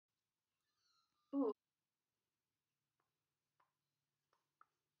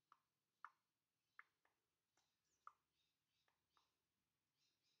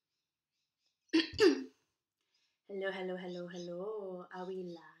Hello, hello, hello, hello. Are we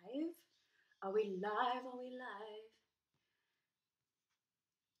live? Are we live? Are we live?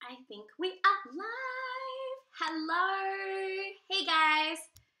 I think we are live. Hello. Hey guys.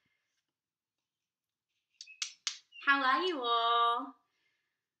 How are you all?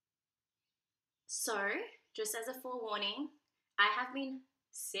 So, just as a forewarning, I have been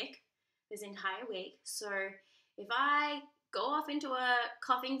sick this entire week. So, if I go off into a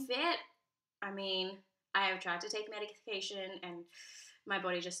coughing fit, I have tried to take medication and my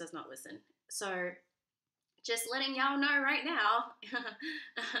body just does not listen. So, just letting y'all know right now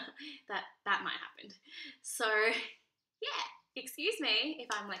that might happen. So, yeah, excuse me if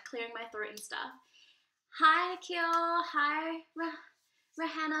I'm like clearing my throat and stuff. Hi, Akil. Hi,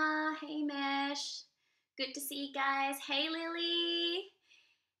 Rahana. Hey, Mesh. Good to see you guys. Hey, Lily.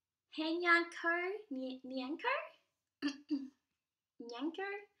 Hey, Nyanko. Nyanko? Nyanko?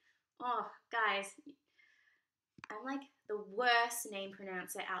 Oh, guys, I'm like the worst name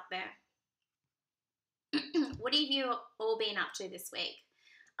pronouncer out there. What have you all been up to this week?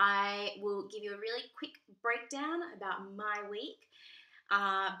 I will give you a really quick breakdown about my week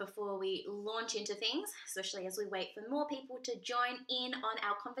before we launch into things, especially as we wait for more people to join in on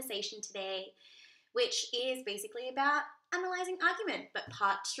our conversation today, which is basically about analyzing argument, but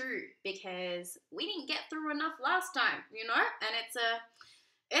part 2, because we didn't get through enough last time, and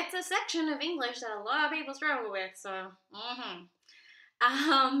it's a section of English that a lot of people struggle with, so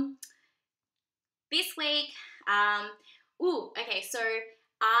this week, so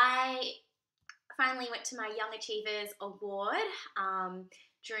I finally went to my Young Achievers Award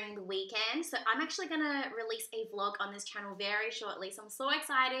during the weekend. So I'm actually going to release a vlog on this channel very shortly. So I'm so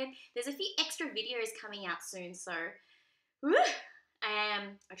excited. There's a few extra videos coming out soon. So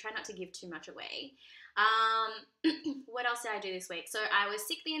I try not to give too much away. What else did I do this week? So I was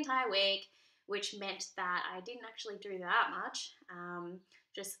sick the entire week, which meant that I didn't actually do that much.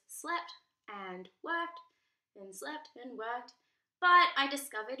 Just slept and worked and slept and worked. But I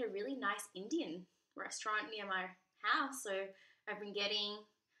discovered a really nice Indian restaurant near my house. So I've been getting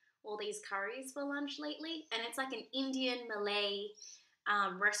all these curries for lunch lately. And it's like an Indian Malay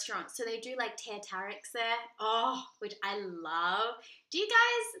restaurant. So they do like tartariks there. Oh, which I love. Do you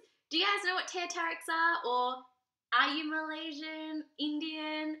guys know what tartariks are? Or are you Malaysian,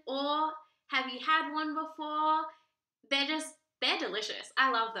 Indian? Or have you had one before? They're delicious. I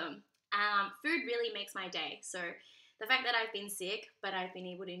love them. Food really makes my day. So the fact that I've been sick, but I've been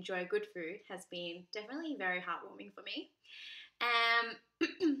able to enjoy good food has been definitely very heartwarming for me.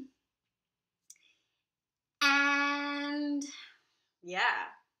 And yeah,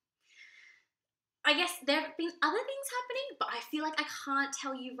 I guess there have been other things happening, but I feel like I can't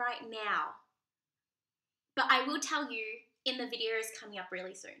tell you right now. But I will tell you in the videos coming up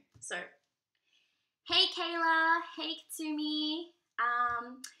really soon. So, hey Kayla, hey Katsumi,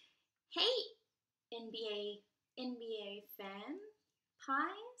 hey NBA fan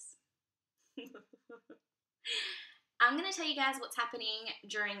pies. I'm going to tell you guys what's happening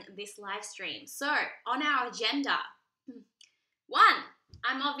during this live stream. So, on our agenda, 1,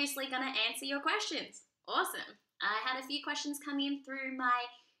 I'm obviously going to answer your questions. Awesome. I had a few questions come in through my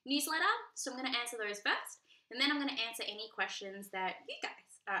newsletter, so I'm going to answer those first, and then I'm going to answer any questions that you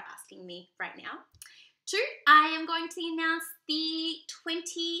guys are asking me right now. 2, I am going to announce the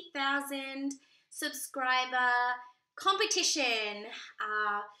 20,000 subscriber competition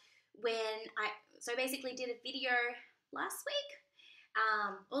so basically did a video last week,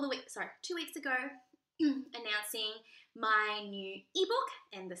 2 weeks ago, announcing my new ebook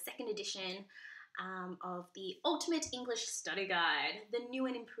and the second edition of the Ultimate English Study Guide, the new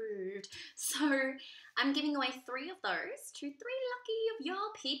and improved. So I'm giving away 3 of those to 3 lucky of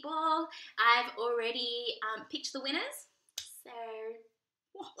your people. I've already picked the winners, so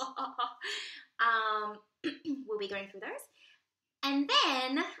we'll be going through those. And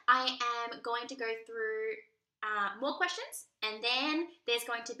then I am going to go through more questions, and then there's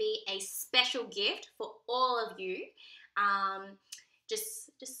going to be a special gift for all of you.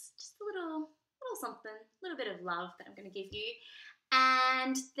 Just a little something, a little bit of love that I'm going to give you.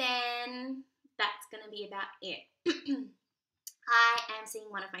 And then that's going to be about it. I am seeing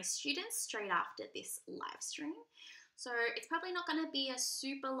one of my students straight after this live stream. So it's probably not going to be a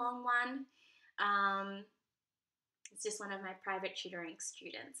super long one. It's just one of my private tutoring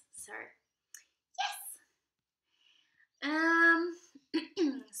students. So, yes.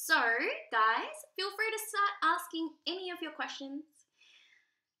 So, guys, feel free to start asking any of your questions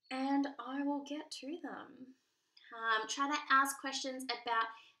and I will get to them. Try to ask questions about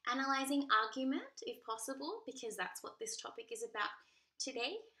analysing argument if possible, because that's what this topic is about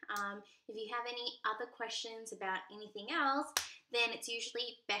today. If you have any other questions about anything else, then it's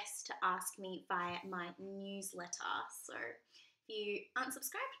usually best to ask me via my newsletter. So if you aren't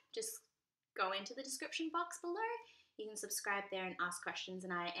subscribed, just go into the description box below. You can subscribe there and ask questions,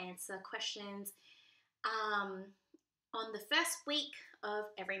 and I answer questions on the first week of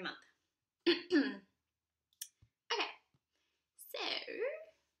every month. Okay, so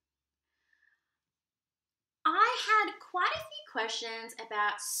I had quite a few questions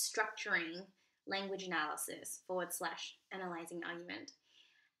about structuring language analysis / analyzing argument.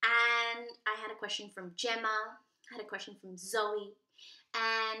 And I had a question from Gemma, I had a question from Zoe,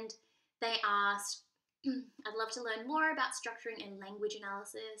 and they asked, I'd love to learn more about structuring and language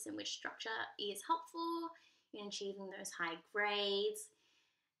analysis and which structure is helpful in achieving those high grades.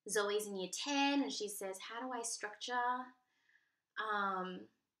 Zoe's in year 10 and she says, how do I structure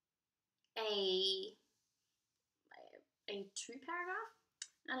a 2-paragraph?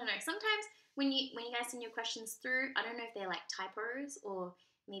 I don't know. Sometimes when you guys send your questions through, I don't know if they're like typos or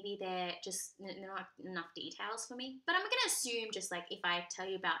maybe they're not enough details for me. But I'm going to assume just like if I tell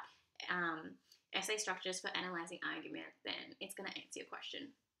you about essay structures for analyzing argument, then it's going to answer your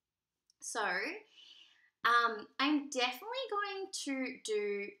question. So I'm definitely going to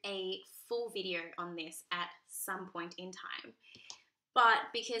do a full video on this at some point in time.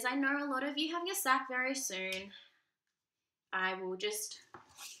 But because I know a lot of you have your SAC very soon, I will just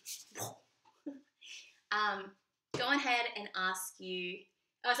go ahead and ask you,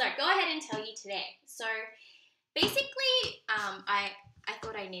 go ahead and tell you today. So basically, I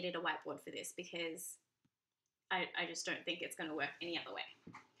thought I needed a whiteboard for this because I just don't think it's going to work any other way.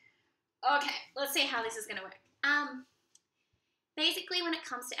 Okay, let's see how this is going to work. Basically, when it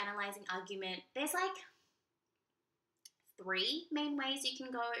comes to analyzing argument, there's like 3 main ways you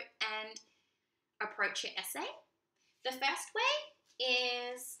can go and approach your essay. The first way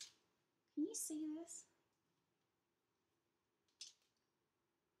is, can you see this?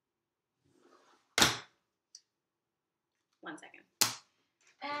 One second.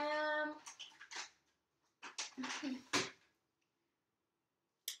 A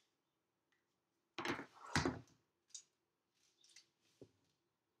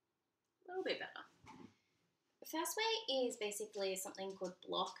little bit better. The first way is basically something called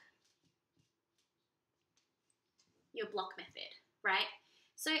block. Your block method, right?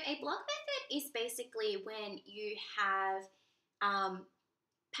 So a block method is basically when you have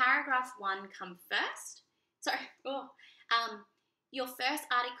paragraph 1 come first. Sorry, your first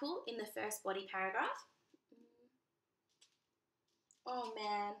article in the first body paragraph. Oh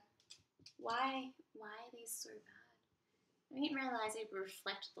man, why are these so bad? I didn't realize it would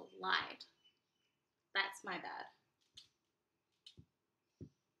reflect the light. That's my bad.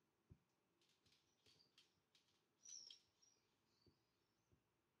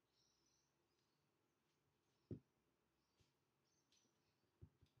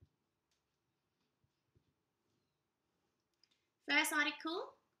 First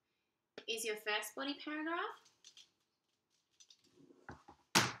article is your first body paragraph.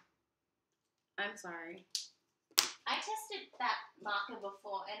 I'm sorry. I tested that marker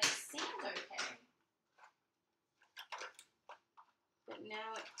before and it seemed okay. But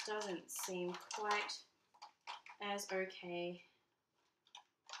now it doesn't seem quite as okay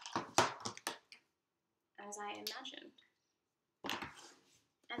as I imagined.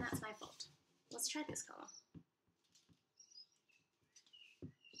 And that's my fault. Let's try this color.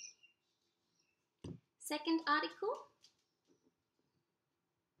 Second article,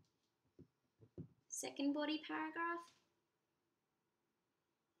 second body paragraph,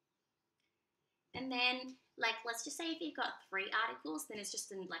 and then like let's just say if you've got 3 articles, then it's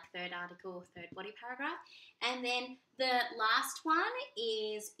just in like third article, third body paragraph, and then the last one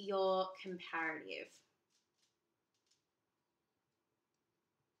is your comparative.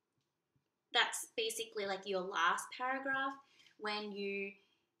 That's basically like your last paragraph when you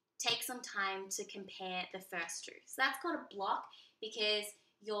take some time to compare the first 2. So that's called a block because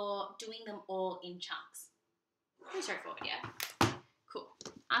you're doing them all in chunks. Pretty straightforward, yeah? Cool.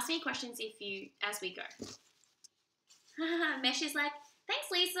 Ask me questions as we go. Mesh is like, thanks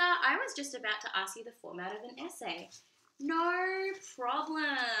Lisa, I was just about to ask you the format of an essay. No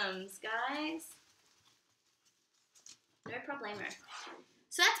problems, guys. No problemo.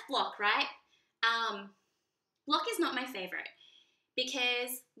 So that's block, right? Block is not my favorite.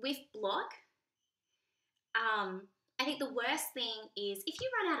 Because with block, I think the worst thing is if you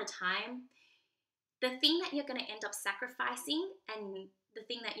run out of time, the thing that you're going to end up sacrificing and the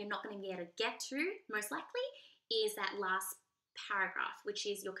thing that you're not going to be able to get to, most likely, is that last paragraph, which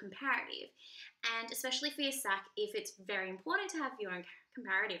is your comparative. And especially for your SAC, if it's very important to have your own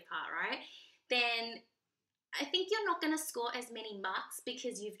comparative part, right, then I think you're not going to score as many marks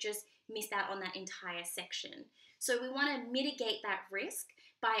because you've just missed out on that entire section. So we want to mitigate that risk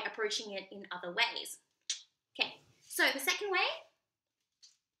by approaching it in other ways. Okay, so the second way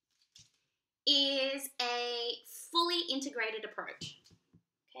is a fully integrated approach.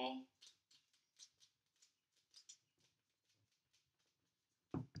 Okay.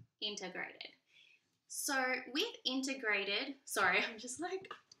 Integrated. So with integrated, sorry, I'm just like,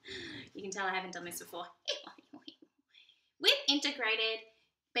 you can tell I haven't done this before. With integrated,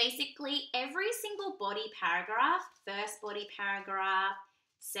 basically every single body paragraph, first body paragraph,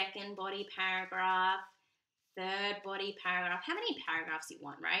 second body paragraph, third body paragraph, how many paragraphs you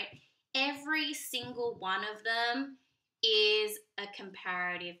want, right? Every single one of them is a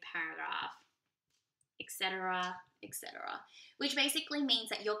comparative paragraph, etc., etc., which basically means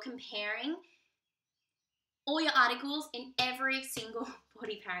that you're comparing all your articles in every single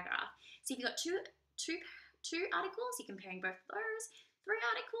body paragraph. So if you've got two articles, you're comparing both of those. 3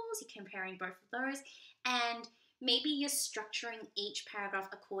 articles, you're comparing both of those. And maybe you're structuring each paragraph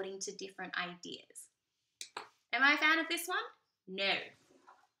according to different ideas. Am I a fan of this one? No.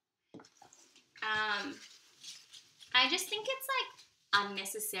 I just think it's like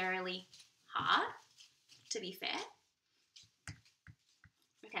unnecessarily hard, to be fair.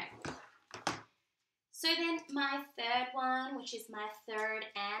 Okay. So then my third one, which is my third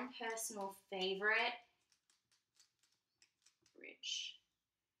and personal favorite, bridge.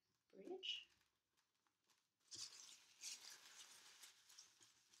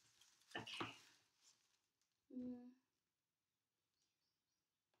 Okay.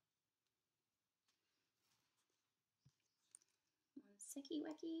 One secky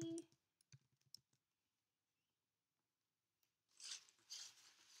wacky.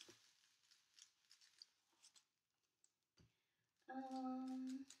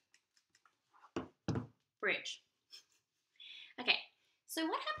 Bridge. Okay, so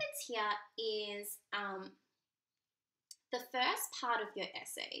what happens here is the first part of your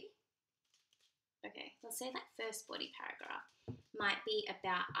essay, okay, let's say that first body paragraph might be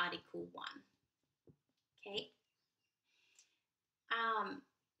about Article 1, okay?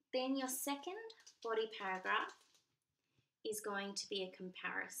 Then your second body paragraph is going to be a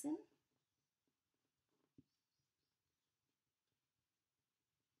comparison.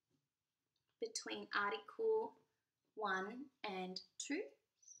 Between Article 1 and 2.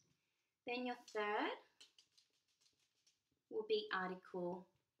 Then your third will be Article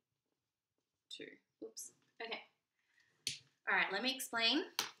 2. Oops. Okay. All right, let me explain.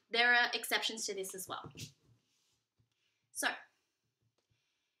 There are exceptions to this as well. So,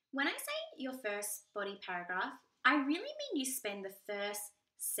 when I say your first body paragraph, I really mean you spend the first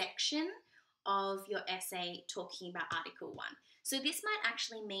section of your essay talking about Article 1. So this might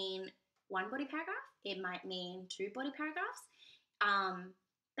actually mean 1 body paragraph. It might mean 2 body paragraphs.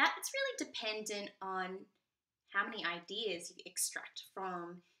 That's really dependent on how many ideas you extract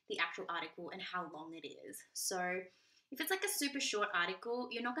from the actual article and how long it is. So if it's like a super short article,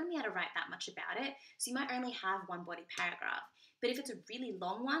 you're not going to be able to write that much about it. So you might only have 1 body paragraph. But if it's a really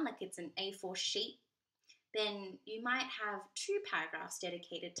long one, like it's an A4 sheet, then you might have 2 paragraphs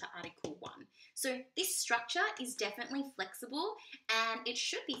dedicated to Article 1. So this structure is definitely flexible, and it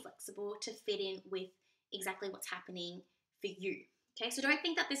should be flexible to fit in with exactly what's happening for you. Okay, so don't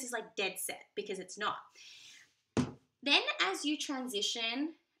think that this is like dead set, because it's not. Then as you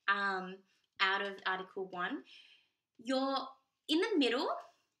transition out of Article 1, you're in the middle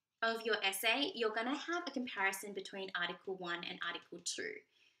of your essay, you're going to have a comparison between Article 1 and Article 2.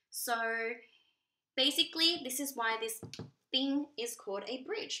 So basically, this is why this thing is called a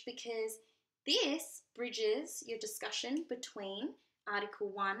bridge, because this bridges your discussion between Article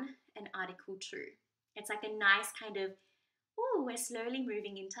 1 and Article 2. It's like a nice kind of, oh, we're slowly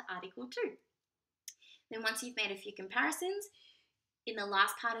moving into Article 2. Then once you've made a few comparisons, in the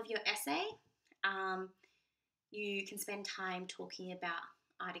last part of your essay, you can spend time talking about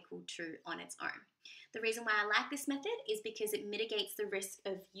Article 2 on its own. The reason why I like this method is because it mitigates the risk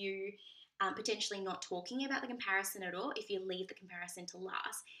of you potentially not talking about the comparison at all if you leave the comparison to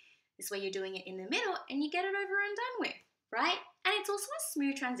last. This way you're doing it in the middle and you get it over and done with, right? And it's also a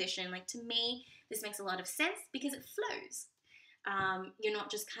smooth transition. Like, to me, this makes a lot of sense because it flows. You're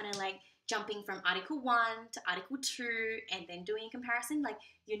not just kind of like jumping from Article 1 to Article 2 and then doing a comparison. Like,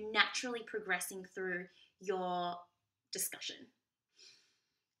 you're naturally progressing through your discussion.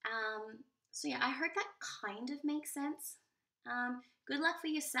 So yeah, I hope that kind of makes sense. Good luck for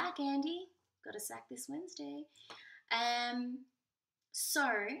your sack, Andy. Got a sack this Wednesday. So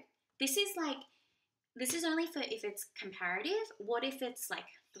this is like this is only for if it's comparative. What if it's like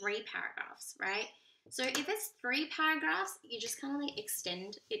 3 paragraphs, right? So if it's 3 paragraphs, you just kind of like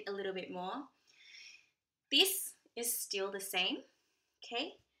extend it a little bit more. This is still the same,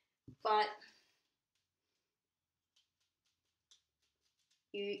 okay? But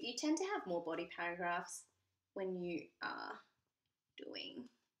you tend to have more body paragraphs when you are doing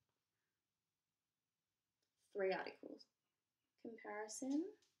 3 articles. Comparison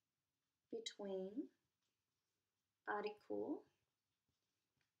between article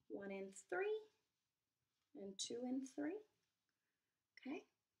 1 and 3 and 2 and 3. Okay.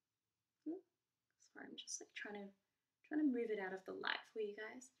 Sorry, I'm just like trying to move it out of the light for you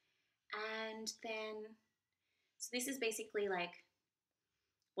guys. And then, so this is basically like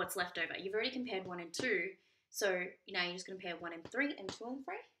what's left over. You've already compared 1 and 2, so now you're just going to compare 1 and 3 and 2 and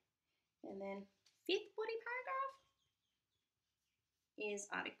 3. And then 5th body paragraph is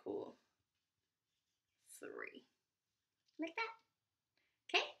article 3. Like that.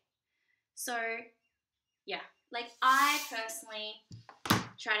 Okay? So, yeah. Like, I personally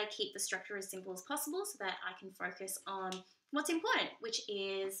try to keep the structure as simple as possible so that I can focus on what's important, which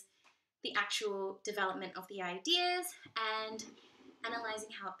is the actual development of the ideas and analysing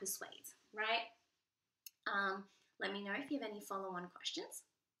how it persuades, right? Let me know if you have any follow-on questions.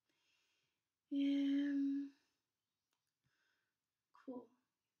 Cool.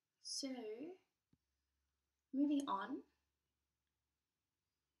 So, moving on.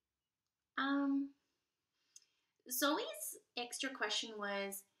 Zoe's extra question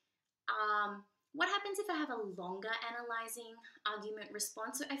was, what happens if I have a longer analysing argument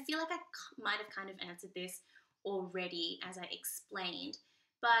response? So I feel like I might have kind of answered this already as I explained.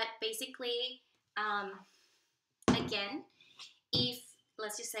 But basically, again, if,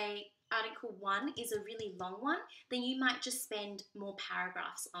 let's just say, Article 1 is a really long one, then you might just spend more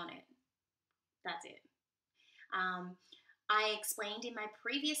paragraphs on it. That's it. I explained in my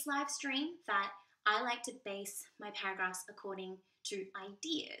previous live stream that I like to base my paragraphs according to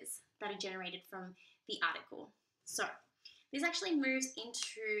ideas that are generated from the article. So this actually moves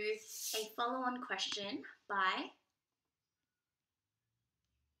into a follow-on question by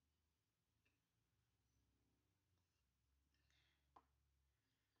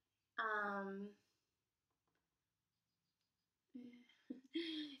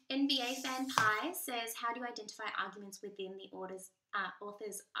NBA Fan Pie says, how do you identify arguments within the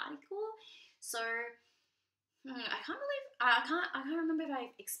author's article? So I can't remember if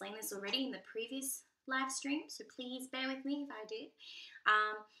I explained this already in the previous live stream, so please bear with me if I did.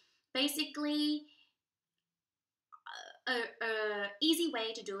 Basically, a easy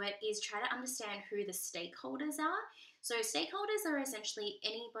way to do it is try to understand who the stakeholders are. So stakeholders are essentially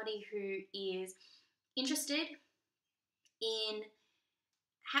anybody who is interested in,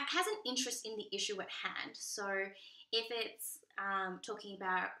 has an interest in the issue at hand. So if it's talking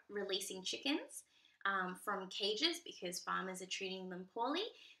about releasing chickens from cages because farmers are treating them poorly,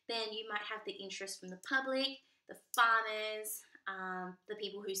 then you might have the interest from the public, the farmers, the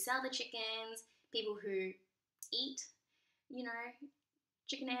people who sell the chickens, people who eat,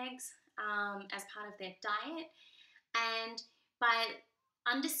 chicken eggs as part of their diet. And by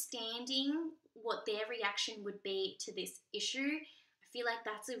understanding what their reaction would be to this issue, I feel like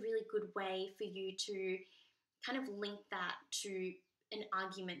that's a really good way for you to kind of link that to an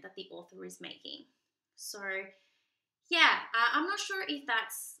argument that the author is making. So, yeah, I'm not sure if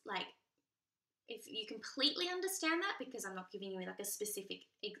that's like, if you completely understand that, because I'm not giving you like a specific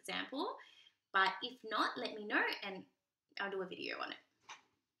example, but if not, let me know and I'll do a video on it.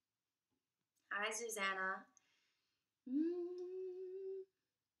 Hi, Susanna.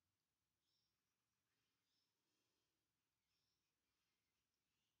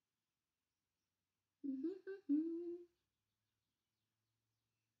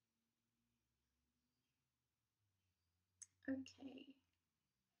 Okay.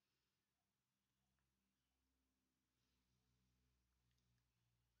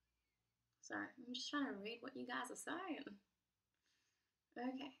 Sorry, I'm just trying to read what you guys are saying.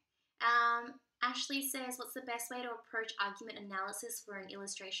 Okay. Ashley says, what's the best way to approach argument analysis for an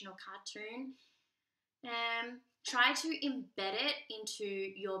illustration or cartoon? Try to embed it into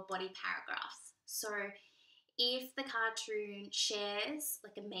your body paragraphs. So if the cartoon shares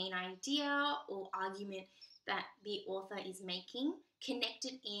like a main idea or argument that the author is making, connect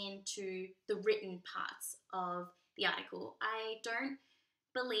it into the written parts of the article. I don't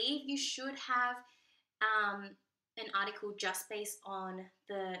believe you should have an article just based on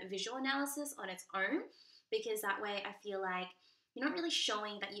the visual analysis on its own, because that way I feel like you're not really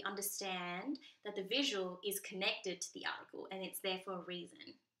showing that you understand that the visual is connected to the article and it's there for a reason,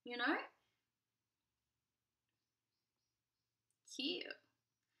 Cute.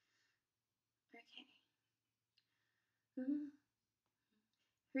 Okay.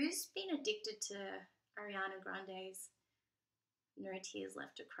 Who's been addicted to Ariana Grande's No Tears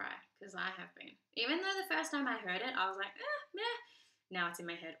Left to Cry? Because I have been. Even though the first time I heard it, I was like, meh. Now it's in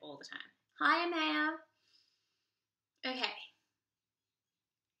my head all the time. Hi, Amaya. Okay.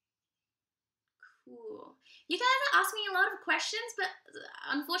 Cool. You guys are asking me a lot of questions, but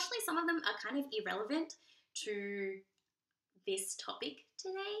unfortunately some of them are kind of irrelevant to this topic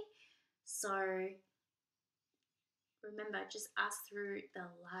today. So remember, just ask through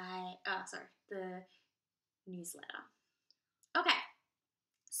the newsletter. Okay.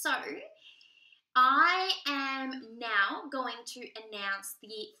 So I am now going to announce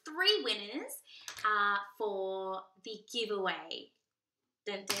the 3 winners for the giveaway.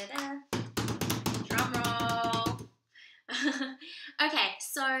 Dun, dun, dun. Drum roll. Okay,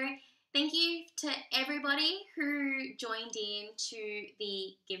 so thank you to everybody who joined in to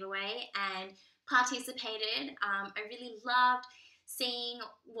the giveaway and participated. I really loved seeing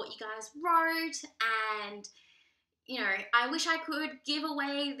what you guys wrote, and you know, I wish I could give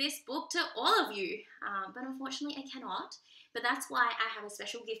away this book to all of you, but unfortunately I cannot. But that's why I have a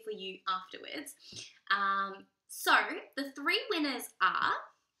special gift for you afterwards. So the 3 winners are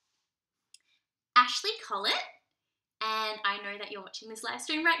Ashley Collett, and I know that you're watching this live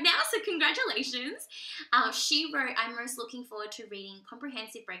stream right now, so congratulations. She wrote, I'm most looking forward to reading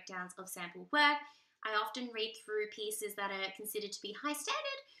comprehensive breakdowns of sample work. I often read through pieces that are considered to be high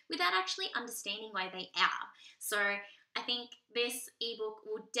standard without actually understanding why they are. So I think this ebook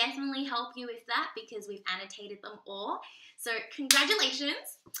will definitely help you with that because we've annotated them all. So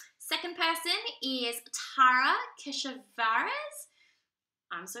congratulations. Second person is Tara Keshavares.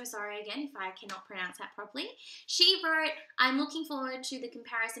 I'm so sorry again if I cannot pronounce that properly. She wrote, I'm looking forward to the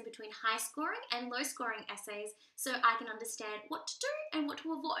comparison between high scoring and low scoring essays so I can understand what to do and what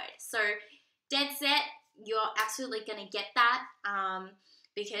to avoid. So dead set, you're absolutely going to get that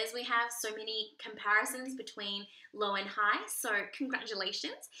because we have so many comparisons between low and high. So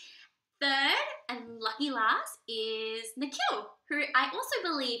congratulations. Third and lucky last is Nikhil, who I also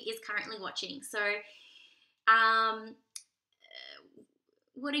believe is currently watching. So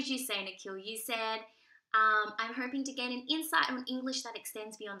what did you say, Nikhil? You said, I'm hoping to gain an insight on English that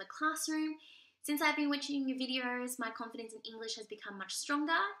extends beyond the classroom. Since I've been watching your videos, my confidence in English has become much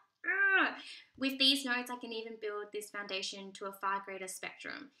stronger. With these notes, I can even build this foundation to a far greater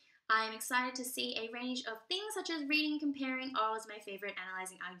spectrum. I am excited to see a range of things such as reading, comparing. Oh, it's my favorite,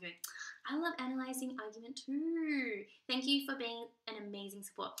 analyzing argument. I love analyzing argument too. Thank you for being an amazing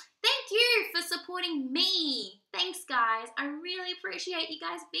support. Thank you for supporting me. Thanks, guys. I really appreciate you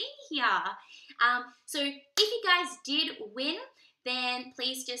guys being here. So if you guys did win, then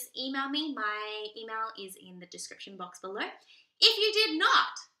please just email me. My email is in the description box below. If you did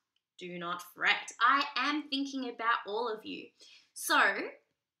not, do not fret. I am thinking about all of you. So,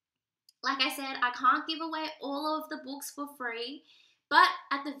 like I said, I can't give away all of the books for free, but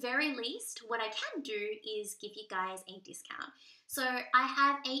at the very least, what I can do is give you guys a discount. So I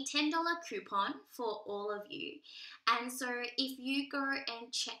have a $10 coupon for all of you. And so if you go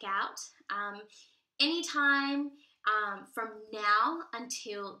and check out anytime from now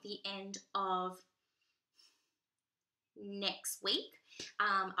until the end of next week,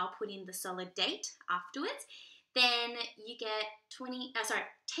 I'll put in the solid date afterwards. Then you get 20,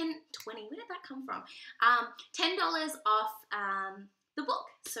 where did that come from? $10 off the book.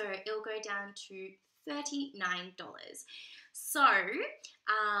 So it'll go down to $39. So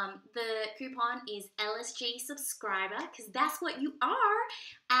the coupon is LSG subscriber because that's what you are.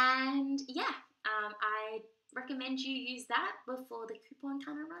 And yeah, I recommend you use that before the coupon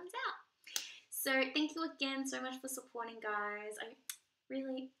kind of runs out. So thank you again so much for supporting, guys. I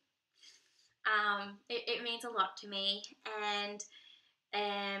really, it means a lot to me. And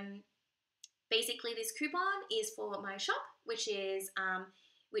basically this coupon is for my shop, which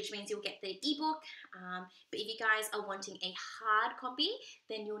means you'll get the ebook. But if you guys are wanting a hard copy,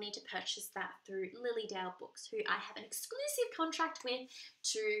 then you'll need to purchase that through Lilydale Books, who I have an exclusive contract with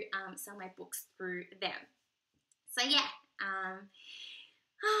to sell my books through them. So yeah,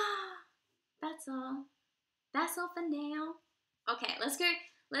 that's all. That's all for now. Okay, let's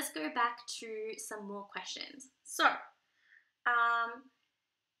go back to some more questions. So,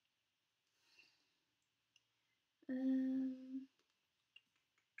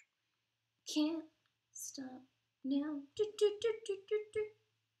 can't stop now.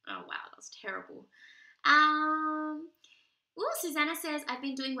 Oh wow, that was terrible. Susanna says, I've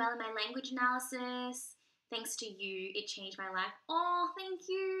been doing well in my language analysis. Thanks to you, it changed my life. Oh, thank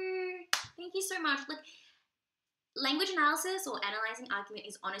you. Thank you so much. Look, language analysis or analyzing argument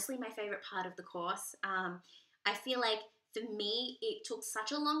is honestly my favorite part of the course. I feel like for me, it took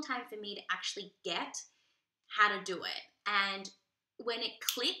such a long time for me to actually get how to do it. And when it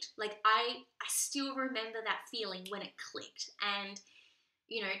clicked, like I still remember that feeling when it clicked. And,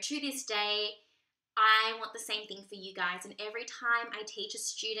 you know, to this day, I want the same thing for you guys. And every time I teach a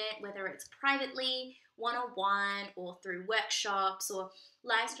student, whether it's privately, one-on-one, or through workshops or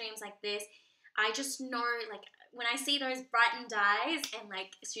live streams like this, I just know, like, when I see those brightened eyes and,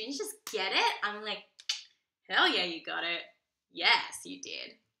 like, students just get it, I'm like, hell yeah, you got it. Yes, you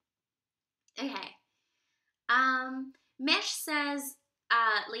did. Okay. Mesh says,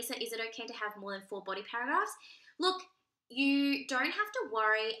 Lisa, is it okay to have more than 4 body paragraphs? Look, you don't have to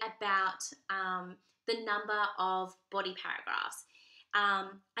worry about the number of body paragraphs.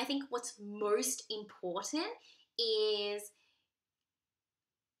 I think what's most important is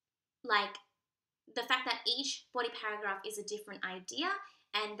like the fact that each body paragraph is a different idea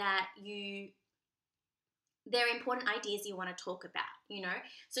and that they're important ideas you want to talk about, you know?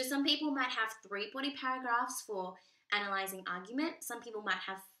 So some people might have 3 body paragraphs for analyzing argument. Some people might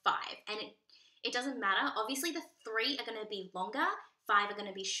have 5. And it doesn't matter. Obviously, the 3 are going to be longer. 5 are going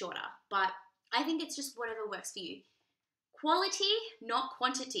to be shorter. But I think it's just whatever works for you. Quality, not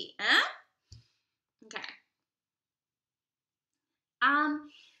quantity. Huh? Okay.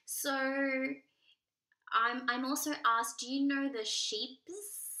 So I'm also asked, do you know the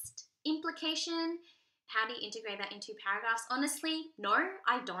sheep's implication? How do you integrate that into paragraphs? Honestly, no,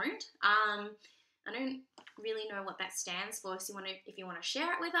 I don't. I don't really know what that stands for. So if you want to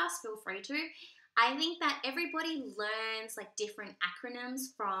share it with us, feel free to. I think that everybody learns like different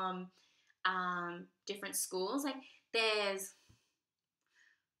acronyms from different schools. Like there's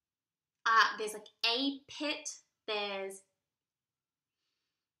like APIT, there's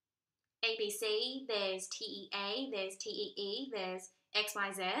ABC, there's TEA, there's TEE, there's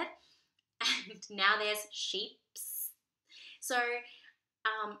XYZ, and now there's sheeps. So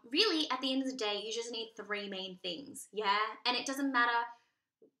really, at the end of the day, you just need 3 main things, yeah? And it doesn't matter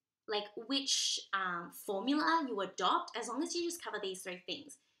like which formula you adopt, as long as you just cover these 3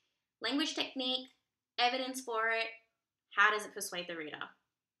 things. Language technique, evidence for it, how does it persuade the reader?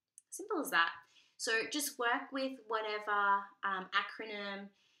 Simple as that. So just work with whatever acronym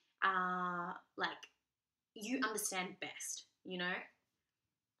like you understand best, you know?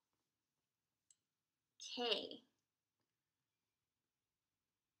 Okay.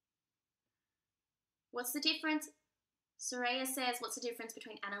 What's the difference? Soraya says, what's the difference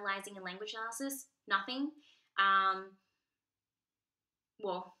between analyzing and language analysis? Nothing.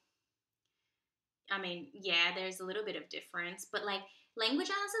 Well, I mean, yeah, there's a little bit of difference, but like language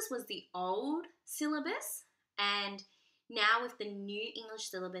analysis was the old syllabus, and now with the new English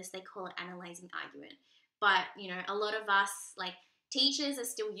syllabus, they call it analyzing argument. But, you know, a lot of us, like teachers are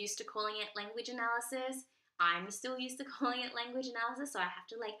still used to calling it language analysis. I'm still used to calling it language analysis, so I have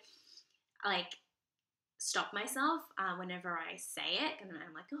to like stop myself whenever I say it, and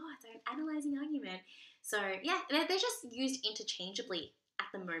I'm like, oh, it's an analyzing argument. So yeah, they're just used interchangeably at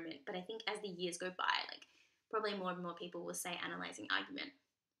the moment, but I think as the years go by, like probably more and more people will say analyzing argument.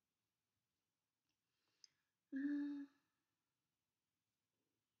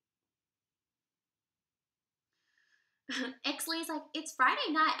 Exley's like, it's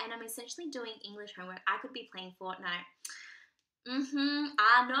Friday night and I'm essentially doing English homework. I could be playing Fortnite.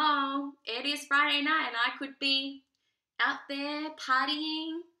 I know. It is Friday night and I could be out there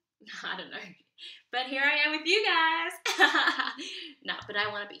partying. I don't know. But here I am with you guys. No, but I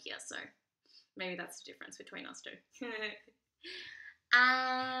want to be here, so maybe that's the difference between us two.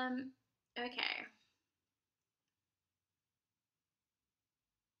 Okay.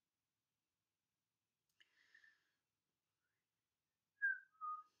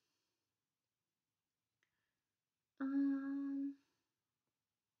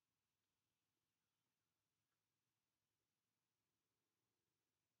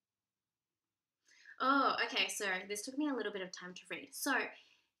 Oh, okay, so this took me a little bit of time to read. So,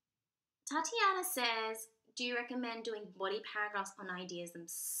 Tatiana says, do you recommend doing body paragraphs on ideas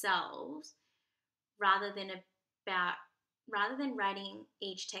themselves rather than writing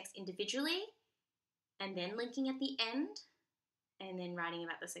each text individually and then linking at the end and then writing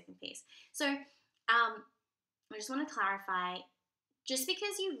about the second piece? So, I just want to clarify, just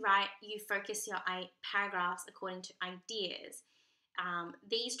because you focus your paragraphs according to ideas,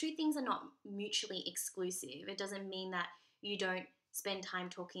 these 2 things are not mutually exclusive. It doesn't mean that you don't spend time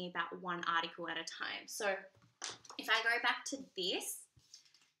talking about one article at a time. So if I go back to this,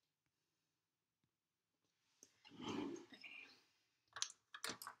 okay.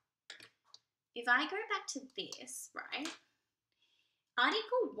 if I go back to this, right,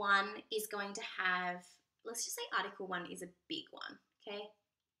 Article 1 is going to have, let's just say Article 1 is a big one, okay?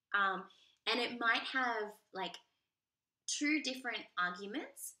 And it might have like 2 different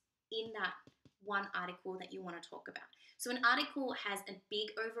arguments in that one article that you want to talk about. So an article has a big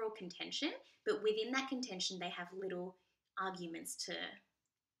overall contention, but within that contention, they have little arguments to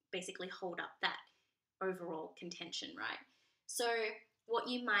basically hold up that overall contention, right? So what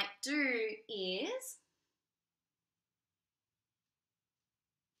you might do is,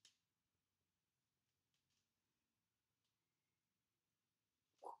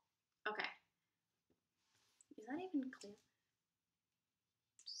 okay, is that even clear?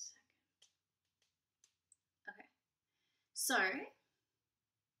 Okay, so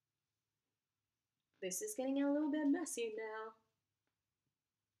this is getting a little bit messy now.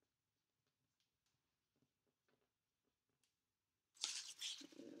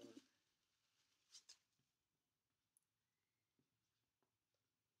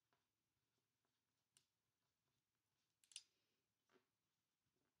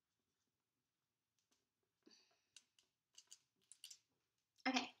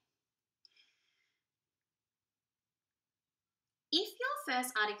 Okay. If your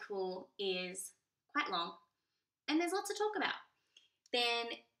first article is quite long and there's lots to talk about, then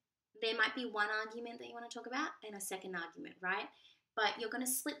there might be one argument that you want to talk about and a second argument, right? But you're going to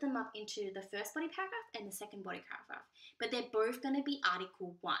split them up into the first body paragraph and the second body paragraph. But they're both going to be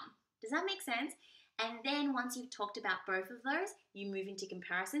Article 1. Does that make sense? And then once you've talked about both of those, you move into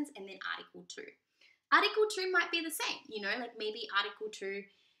comparisons and then Article 2. Article 2 might be the same, you know, like maybe Article 2,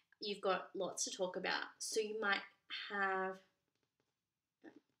 you've got lots to talk about. So you might have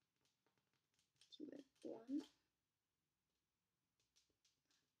one.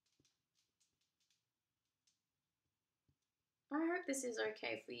 I hope this is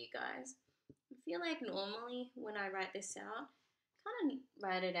okay for you guys. I feel like normally when I write this out, I kind of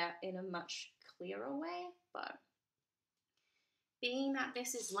write it out in a much clearer way, but being that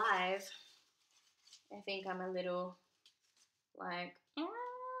this is live, I think I'm a little like,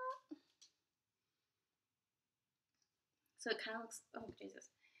 So it kind of looks, oh Jesus.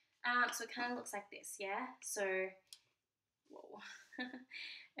 So it kind of looks like this, yeah? So, whoa.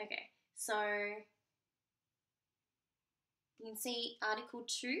 Okay, so you can see Article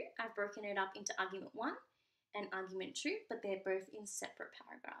 2, I've broken it up into Argument 1 and Argument 2, but they're both in separate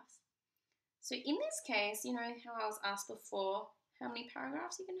paragraphs. So in this case, you know how I was asked before how many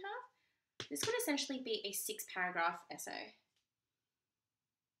paragraphs you can have? This could essentially be a 6-paragraph essay.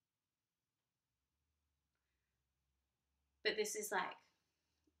 But this is like,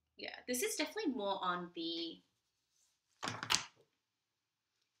 yeah, this is definitely more on the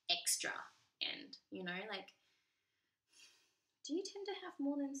extra end, you know, like, do you tend to have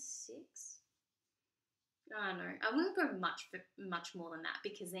more than 6? I don't know. I wouldn't go much more than that,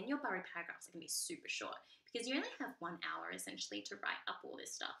 because then your body paragraphs are going to be super short, because you only have 1 hour essentially to write up all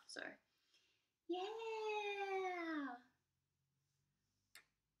this stuff. So, yeah.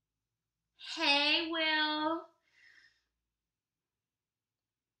 Hey, Will.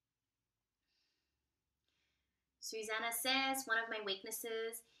 Susanna says, one of my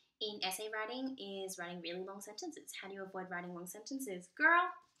weaknesses in essay writing is writing really long sentences. How do you avoid writing long sentences? Girl,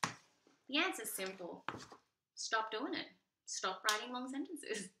 the answer's simple. Stop doing it. Stop writing long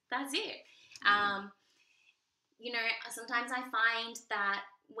sentences. That's it. You know, sometimes I find that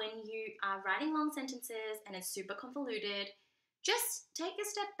when you are writing long sentences and it's super convoluted, just take a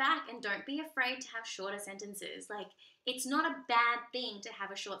step back and don't be afraid to have shorter sentences. Like, it's not a bad thing to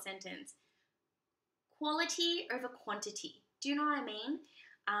have a short sentence. Quality over quantity. Do you know what I mean?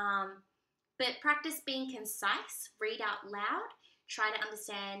 But practice being concise, read out loud, try to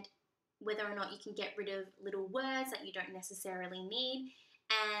understand whether or not you can get rid of little words that you don't necessarily need,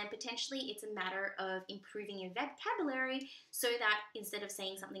 and potentially it's a matter of improving your vocabulary so that instead of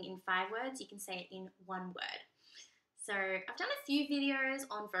saying something in 5 words, you can say it in 1 word. So I've done a few videos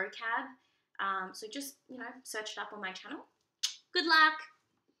on vocab, so just, you know, search it up on my channel. Good luck!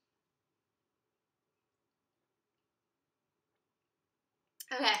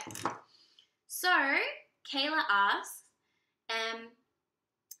 Okay, so Kayla asks,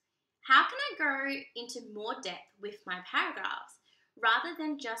 how can I go into more depth with my paragraphs rather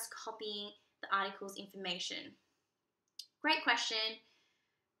than just copying the article's information? Great question.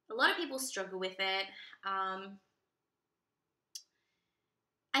 A lot of people struggle with it. I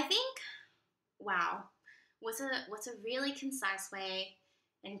think, wow, what's a really concise way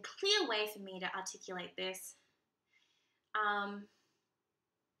and clear way for me to articulate this?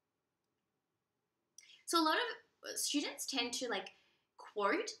 So a lot of students tend to like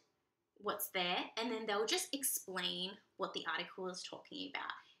quote what's there, and then they'll just explain what the article is talking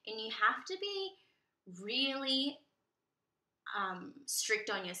about. And you have to be really strict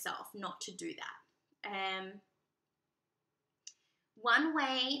on yourself not to do that. One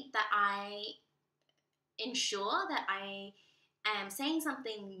way that I ensure that I am saying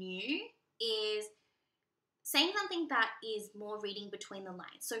something new is saying something that is more reading between the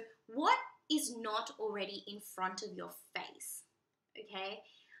lines. So what is not already in front of your face, okay?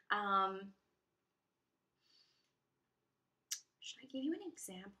 Should I give you an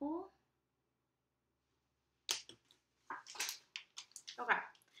example? Okay,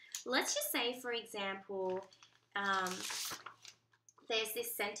 let's just say, for example, there's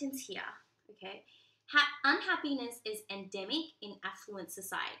this sentence here, okay? Unhappiness is endemic in affluent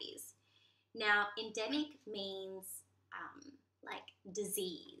societies. Now, endemic means like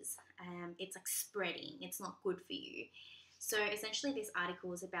disease. It's like spreading. It's not good for you. So essentially this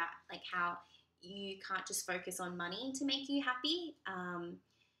article is about like how you can't just focus on money to make you happy.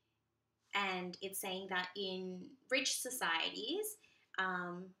 And it's saying that in rich societies,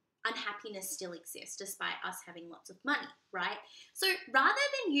 unhappiness still exists despite us having lots of money, right? So rather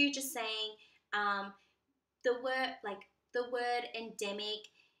than you just saying the word endemic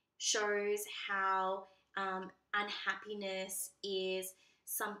shows how unhappiness is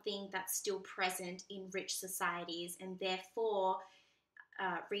something that's still present in rich societies, and therefore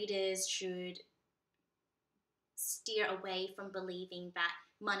readers should steer away from believing that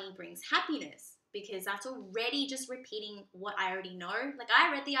money brings happiness, because that's already just repeating what I already know. Like,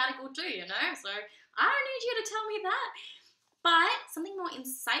 I read the article too, you know, so I don't need you to tell me that. But something more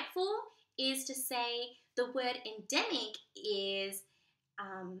insightful is to say the word endemic is,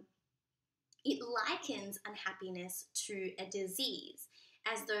 it likens unhappiness to a disease,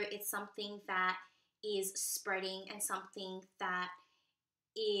 as though it's something that is spreading and something that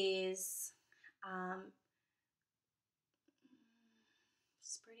is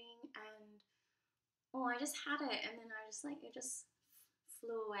spreading and, oh, I just had it and then I just like, it just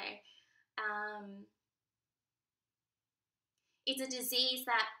flew away. It's a disease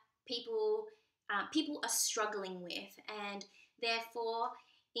that people are struggling with, and therefore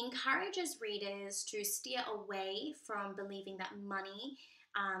encourages readers to steer away from believing that money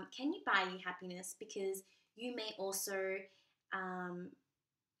can buy you happiness, because you may also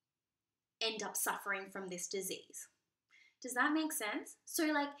end up suffering from this disease. Does that make sense? So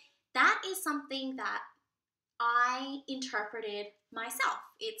like, that is something that I interpreted myself.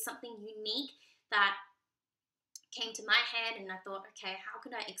 It's something unique that came to my head, and I thought, okay, how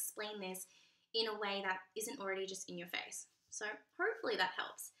could I explain this in a way that isn't already just in your face? So hopefully that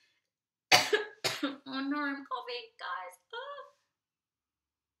helps. Oh no, I'm coughing, guys.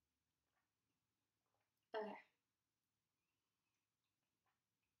 Okay.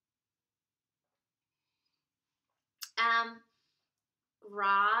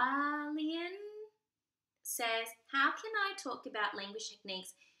 Ralian says, how can I talk about language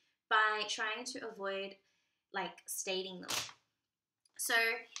techniques by trying to avoid like stating them? So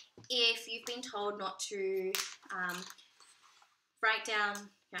if you've been told not to write down,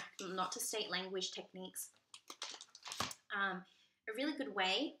 not to state language techniques, a really good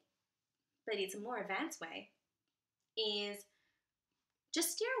way, but it's a more advanced way, is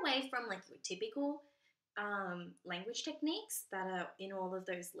just steer away from like your typical language techniques that are in all of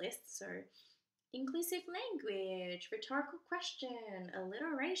those lists. So inclusive language, rhetorical question,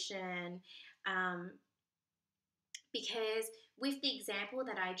 alliteration, because with the example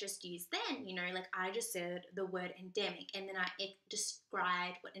that I just used then, you know, like I just said the word endemic, and then I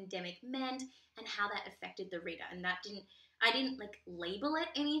described what endemic meant and how that affected the reader, and I didn't like label it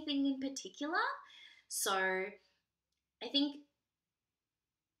anything in particular. So I think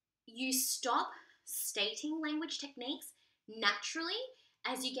you stop stating language techniques naturally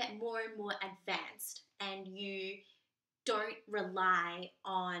as you get more and more advanced, and you don't rely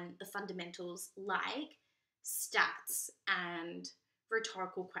on the fundamentals like stats and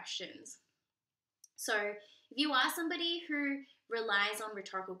rhetorical questions. So if you are somebody who relies on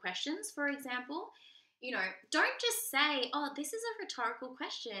rhetorical questions, for example, you know, don't just say, oh, this is a rhetorical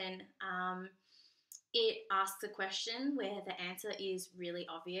question. It asks a question where the answer is really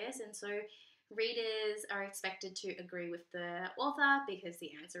obvious, and so readers are expected to agree with the author because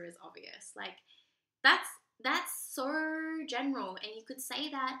the answer is obvious. Like, that's so general, and you could say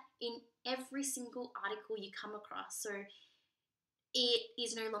that in every single article you come across. So it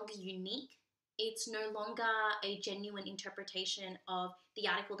is no longer unique. It's no longer a genuine interpretation of the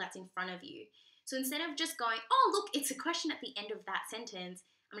article that's in front of you. So instead of just going, oh, look, it's a question at the end of that sentence,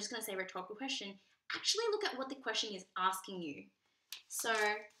 I'm just going to say rhetorical question, actually look at what the question is asking you. So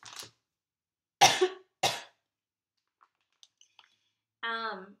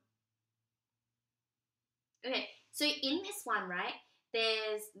Okay, so in this one, right,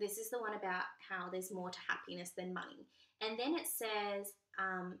 this is the one about how there's more to happiness than money. And then it says,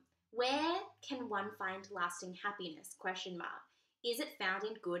 where can one find lasting happiness? Question mark. Is it found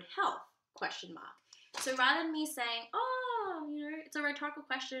in good health? Question mark. So rather than me saying, oh, it's a rhetorical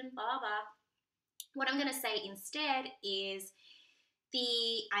question, blah, blah, what I'm going to say instead is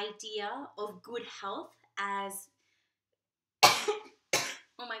the idea of good health as, oh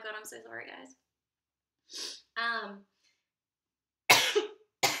my God, I'm so sorry, guys.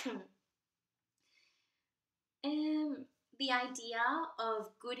 The idea of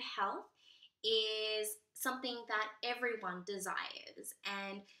good health is something that everyone desires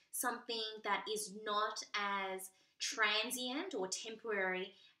and something that is not as transient or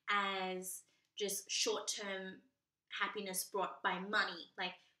temporary as just short-term happiness brought by money.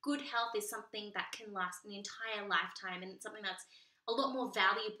 Like, good health is something that can last an entire lifetime, and it's something that's a lot more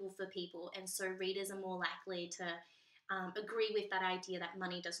valuable for people, and so readers are more likely to agree with that idea that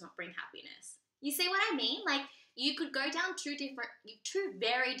money does not bring happiness. You see what I mean? Like, you could go down two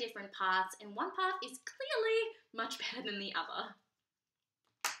very different paths, and one path is clearly much better than the other.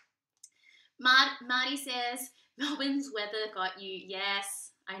 Marty says, Melbourne's weather got you.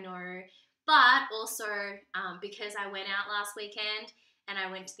 Yes, I know. But also, because I went out last weekend and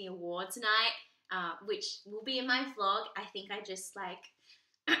I went to the awards night, which will be in my vlog, I think I just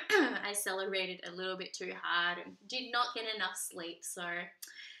I celebrated a little bit too hard and did not get enough sleep. So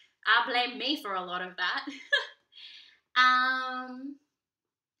I blame me for a lot of that.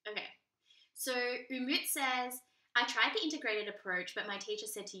 Okay. So Umut says, I tried the integrated approach, but my teacher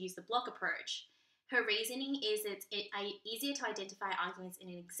said to use the block approach. Her reasoning is it's easier to identify arguments in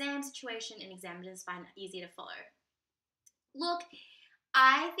an exam situation, and examiners find it easier to follow. Look,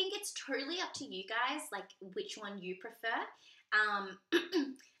 I think it's totally up to you guys, like which one you prefer.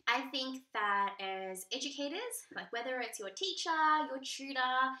 I think that as educators, like whether it's your teacher, your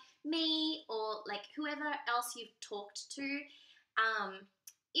tutor, me, or like whoever else you've talked to,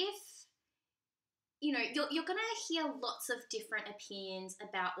 if you're gonna hear lots of different opinions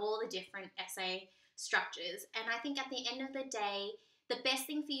about all the different essay structures, and I think at the end of the day, the best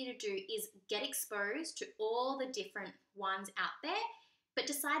thing for you to do is get exposed to all the different ones out there, but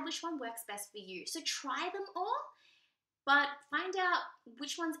decide which one works best for you. So try them all, but find out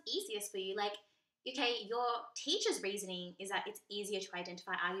which one's easiest for you. Like, okay, your teacher's reasoning is that it's easier to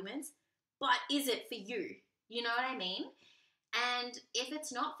identify arguments, but is it for you? You know what I mean? And if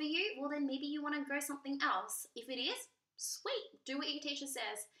it's not for you, well, then maybe you want to go something else. If it is, sweet, do what your teacher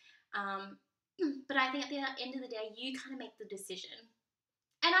says. But I think at the end of the day, you kind of make the decision.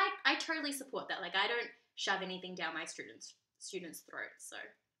 And I totally support that. Like, I don't shove anything down my students' throats. So,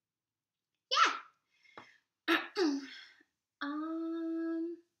 yeah.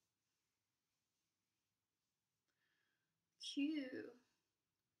 Q.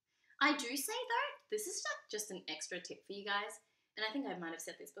 I do say though, this is just an extra tip for you guys, and I think I might have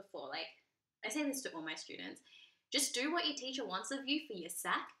said this before, like, I say this to all my students, just do what your teacher wants of you for your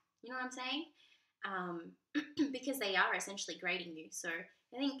SAC, you know what I'm saying? Because they are essentially grading you, so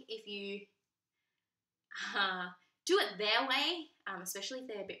I think if you do it their way, especially if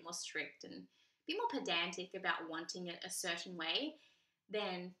they're a bit more strict and a bit more pedantic about wanting it a certain way,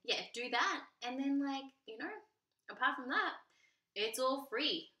 then yeah, do that, and then apart from that, it's all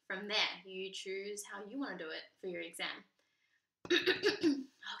free from there. You choose how you want to do it for your exam.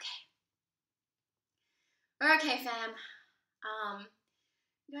 Okay, fam.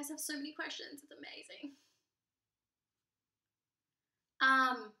 You guys have so many questions. It's amazing.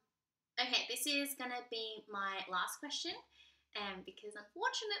 Okay, this is gonna be my last question, because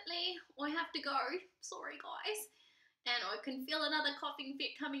unfortunately I have to go. Sorry, guys. And I can feel another coughing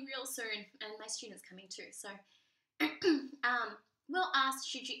fit coming real soon, and my student's coming too. So, Will asked,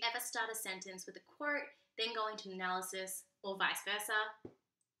 should you ever start a sentence with a quote, then go into analysis, or vice versa?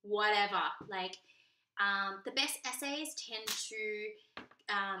 Whatever. Like, the best essays tend to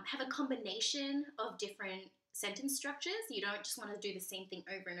have a combination of different sentence structures. You don't just want to do the same thing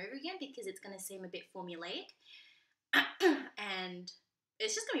over and over again because it's going to seem a bit formulaic. And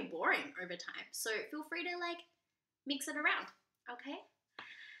it's just going to be boring over time. So feel free to mix it around, okay?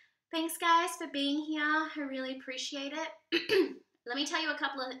 Thanks guys for being here. I really appreciate it. Let me tell you a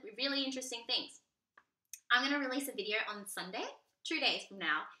couple of really interesting things. I'm going to release a video on Sunday, 2 days from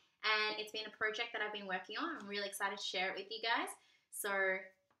now, and it's been a project that I've been working on. I'm really excited to share it with you guys, so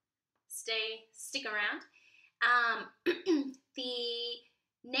stick around. The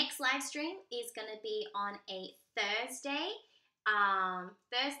next live stream is going to be on a Thursday,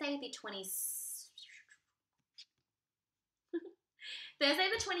 Thursday Thursday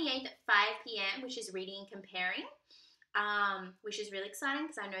the 28th at 5 p.m, which is reading and comparing, which is really exciting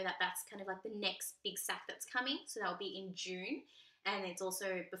because I know that that's kind of like the next big sack that's coming. So that'll be in June, and it's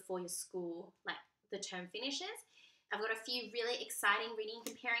also before your school, like the term finishes. I've got a few really exciting reading and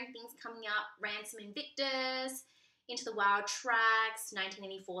comparing things coming up: Ransom Invictus, Into the Wild Tracks,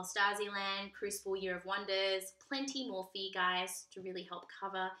 1984 Stasiland, Crucible Year of Wonders, plenty more for you guys to really help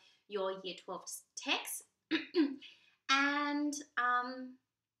cover your Year 12 text. And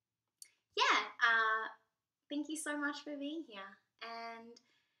thank you so much for being here. And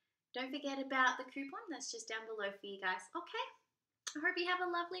don't forget about the coupon that's just down below for you guys. Okay, I hope you have a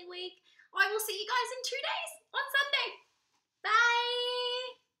lovely week. I will see you guys in 2 days on Sunday.